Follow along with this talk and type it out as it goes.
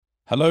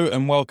Hello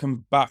and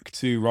welcome back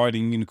to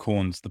Riding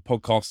Unicorns, the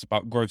podcast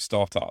about growth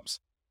startups.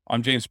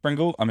 I'm James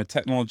Pringle. I'm a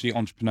technology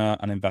entrepreneur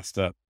and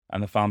investor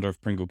and the founder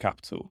of Pringle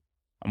Capital.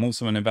 I'm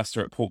also an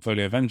investor at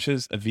Portfolio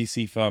Ventures, a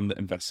VC firm that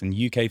invests in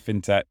UK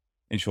fintech,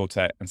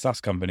 insurtech, and SaaS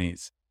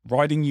companies.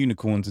 Riding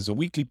Unicorns is a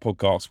weekly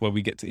podcast where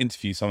we get to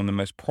interview some of the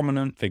most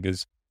prominent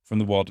figures from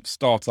the world of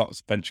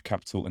startups, venture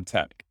capital, and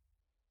tech.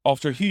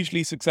 After a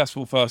hugely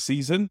successful first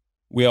season,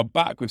 we are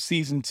back with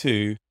season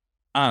 2.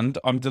 And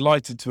I'm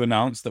delighted to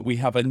announce that we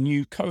have a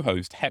new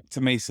co-host, Hector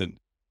Mason.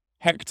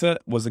 Hector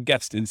was a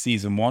guest in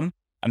season 1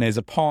 and is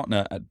a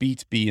partner at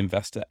B2B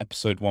Investor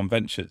Episode 1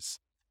 Ventures.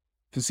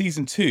 For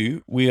season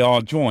 2, we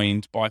are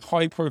joined by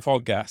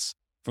high-profile guests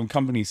from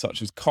companies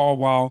such as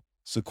Carwow,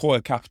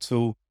 Sequoia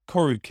Capital,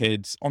 Koru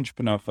Kids,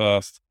 Entrepreneur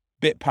First,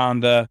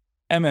 Bitpanda,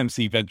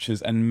 MMC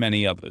Ventures, and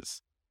many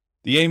others.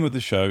 The aim of the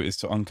show is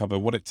to uncover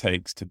what it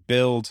takes to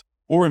build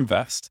or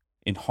invest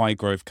in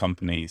high-growth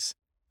companies,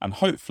 and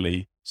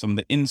hopefully some of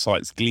the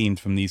insights gleaned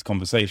from these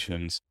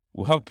conversations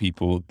will help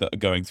people that are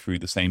going through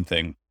the same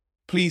thing.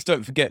 Please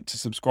don't forget to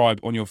subscribe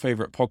on your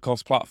favorite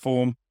podcast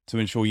platform to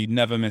ensure you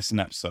never miss an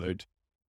episode.